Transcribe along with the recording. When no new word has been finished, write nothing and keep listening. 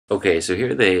Okay, so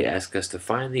here they ask us to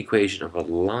find the equation of a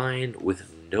line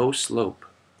with no slope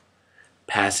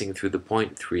passing through the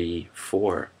point 3,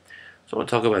 4. So I want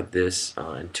to talk about this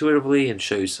intuitively and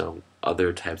show you some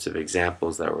other types of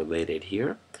examples that are related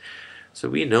here. So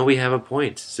we know we have a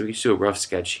point, so we just do a rough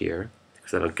sketch here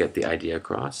because that'll get the idea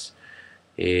across.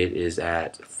 It is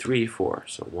at 3, 4.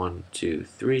 So 1, 2,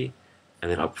 3,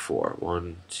 and then up 4.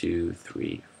 1, 2,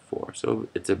 3, 4. So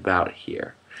it's about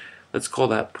here. Let's call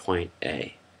that point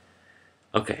A.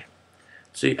 Okay,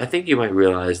 so I think you might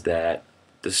realize that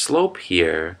the slope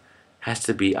here has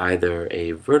to be either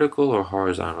a vertical or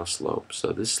horizontal slope.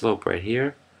 So this slope right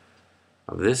here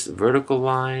of this vertical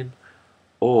line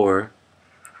or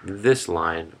this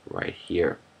line right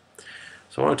here.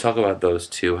 So I want to talk about those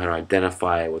two, how to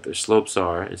identify what their slopes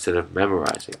are instead of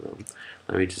memorizing them.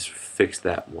 Let me just fix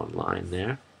that one line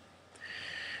there.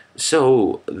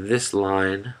 So this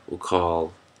line we'll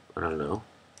call, I don't know,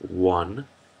 1,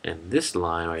 and this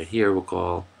line right here we'll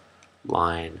call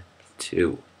line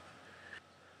 2.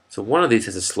 So one of these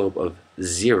has a slope of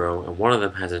 0, and one of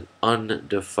them has an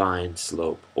undefined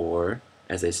slope, or,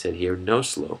 as I said here, no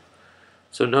slope.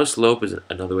 So no slope is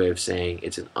another way of saying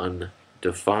it's an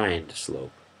undefined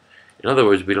slope. In other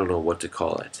words, we don't know what to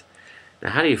call it. Now,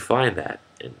 how do you find that?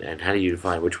 And how do you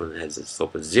define which one has a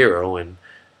slope of 0, and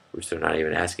which they're not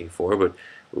even asking for, but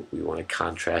we want to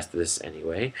contrast this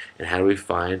anyway. And how do we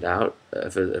find out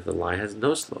if a line has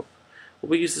no slope?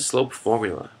 Well, we use the slope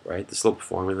formula, right? The slope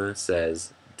formula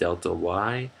says delta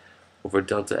y over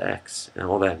delta x. And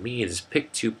all that means is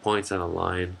pick 2 points on a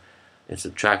line and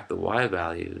subtract the y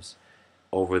values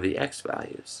over the x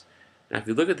values. Now, if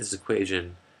you look at this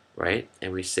equation, right,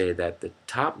 and we say that the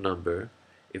top number,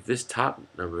 if this top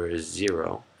number is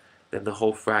 0, then the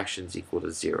whole fraction is equal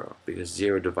to 0, because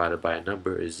 0 divided by a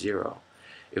number is 0.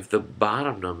 If the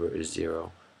bottom number is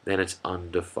 0, then it's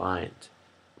undefined,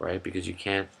 right, because you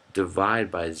can't divide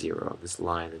by 0. This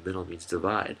line in the middle means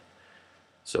divide.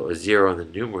 So a 0 in the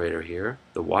numerator here,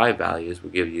 the y values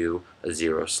will give you a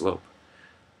 0 slope.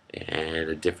 And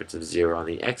a difference of 0 on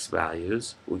the x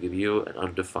values will give you an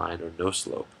undefined or no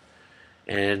slope.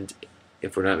 And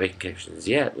if we're not making connections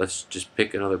yet, let's just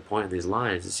pick another point in these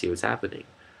lines and see what's happening.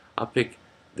 I'll pick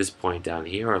this point down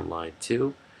here on line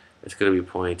 2. It's going to be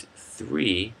point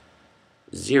 3,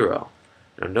 0.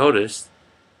 Now notice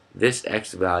this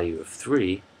x value of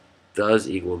 3 does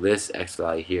equal this x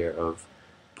value here of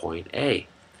point A.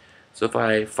 So if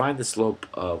I find the slope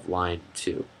of line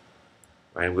 2,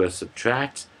 right, I'm going to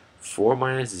subtract 4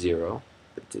 minus 0,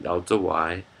 the delta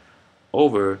y,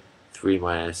 over 3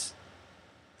 minus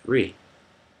 3. And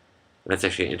that's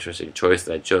actually an interesting choice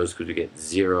that I chose because we get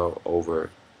 0 over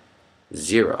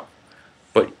 0.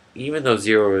 But even though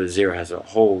 0 over 0 has a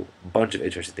whole bunch of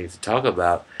interesting things to talk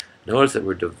about, notice that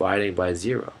we're dividing by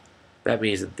 0. That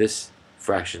means that this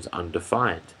fraction is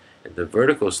undefined. And the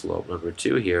vertical slope, number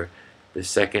 2 here, the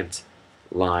second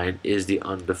line is the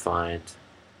undefined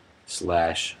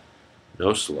slash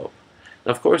no slope.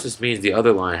 Now, of course, this means the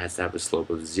other line has to have a slope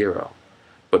of 0.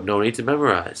 But no need to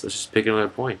memorize. Let's just pick another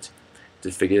point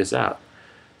to figure this out.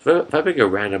 So if I pick a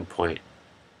random point,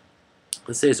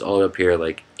 let's say it's all up here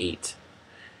like 8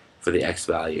 for the x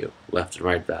value, left and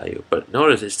right value. But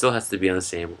notice it still has to be on the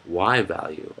same y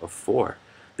value of 4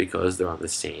 because they're on the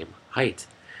same height.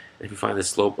 And if you find the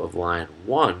slope of line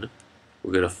 1,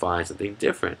 we're going to find something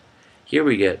different. Here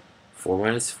we get 4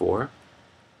 minus 4,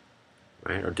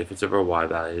 right, or difference of our y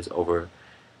values, over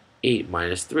 8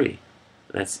 minus 3.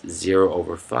 That's 0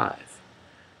 over 5.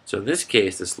 So in this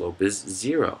case, the slope is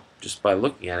 0, just by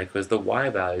looking at it, because the y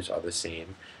values are the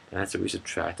same, and that's what we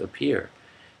subtract up here.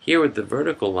 Here with the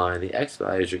vertical line, the x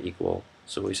values are equal,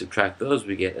 so when we subtract those,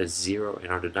 we get a 0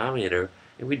 in our denominator,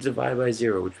 and we divide by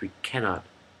 0, which we cannot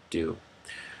do.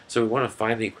 So we want to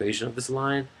find the equation of this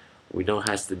line. We know it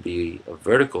has to be a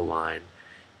vertical line,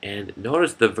 and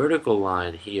notice the vertical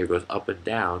line here goes up and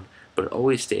down, but it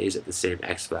always stays at the same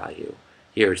x value.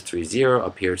 Here it's 3, 0,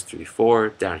 up here it's 3, 4,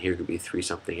 down here could be 3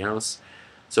 something else.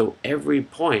 So every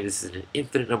point, this is an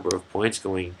infinite number of points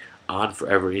going on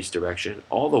forever in each direction.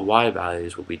 All the y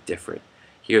values will be different.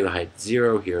 Here the height is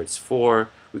 0, here it's 4.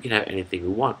 We can have anything we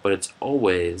want, but it's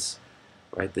always,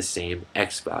 right, the same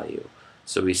x value.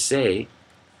 So we say,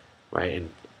 right, and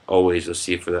always you'll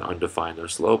see for the undefined no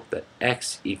slope that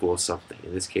x equals something.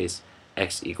 In this case,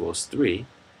 x equals 3.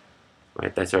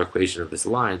 Right, that's our equation of this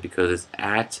line because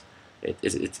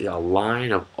it's a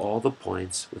line of all the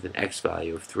points with an x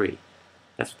value of 3.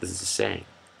 That's what this is saying.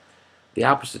 The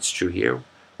opposite's true here.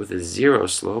 With a 0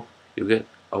 slope, you'll get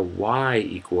a y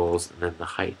equals and then the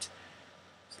height.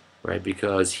 Right,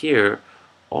 because here,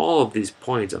 all of these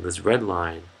points on this red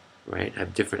line right,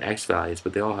 have different x values,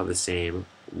 but they all have the same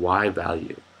y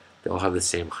value. They all have the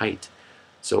same height.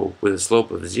 So with a slope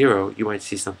of 0, you might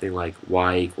see something like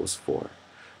y equals 4.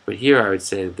 But here I would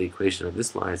say that the equation of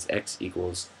this line is x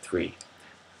equals 3.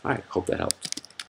 All right, hope that helps.